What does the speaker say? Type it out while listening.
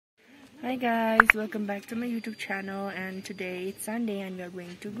Hi guys, welcome back to my YouTube channel, and today it's Sunday and we are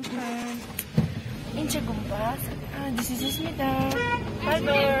going to Bukan. Enchey this is Smita. Hi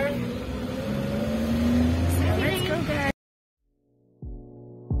there. So let's go guys.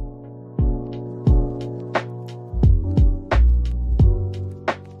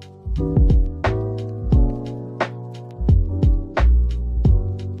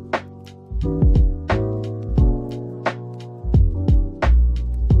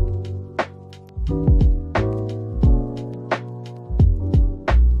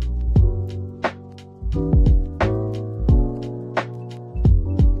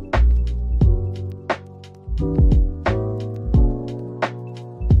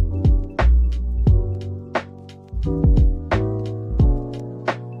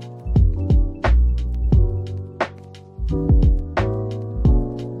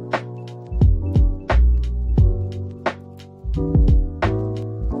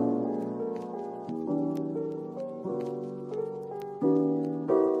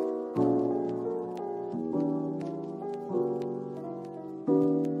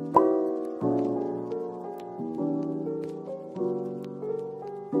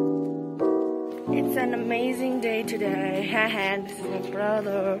 It's an amazing day today, and this is my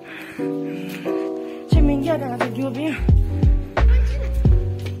brother. Chemin gel daha göbeğim.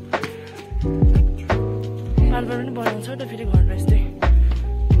 Alvarını बनाउँछ त फेरि घरमा यस्तै.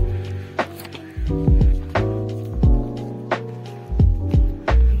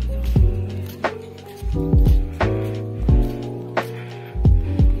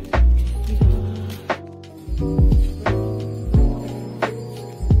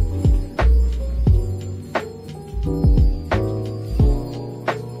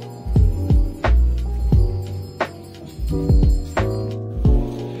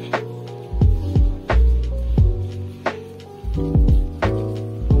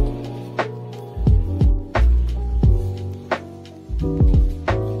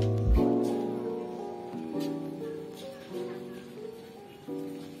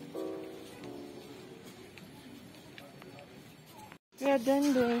 We are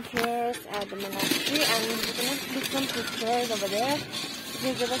done doing prayers at the monastery, and we're gonna click some pictures over there.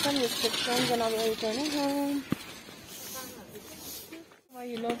 They give us some restrictions, and now we're returning home. Why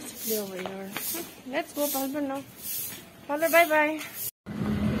you love to play over here? Let's go, Palmer now. Palmer, bye bye.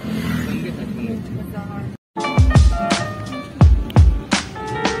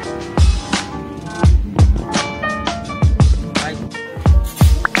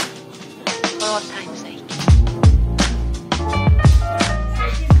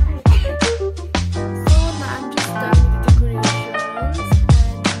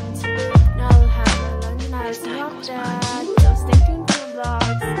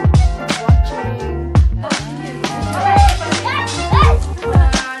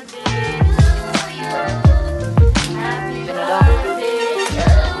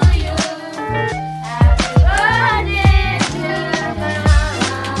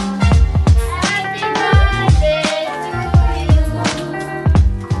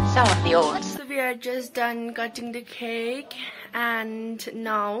 So we are just done cutting the cake, and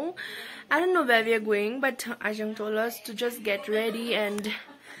now I don't know where we are going, but Ajang told us to just get ready, and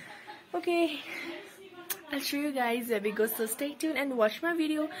okay, I'll show you guys where we go, so stay tuned and watch my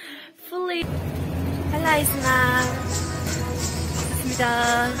video fully. Hello Isna. Smita.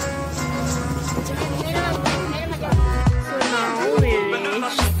 So now we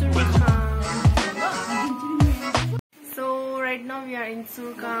reached Surkang. Right now we are in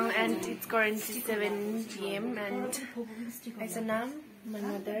Surkang and it's currently 7 PM, and Aisanam, my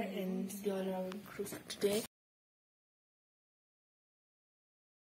mother, and the other crew today.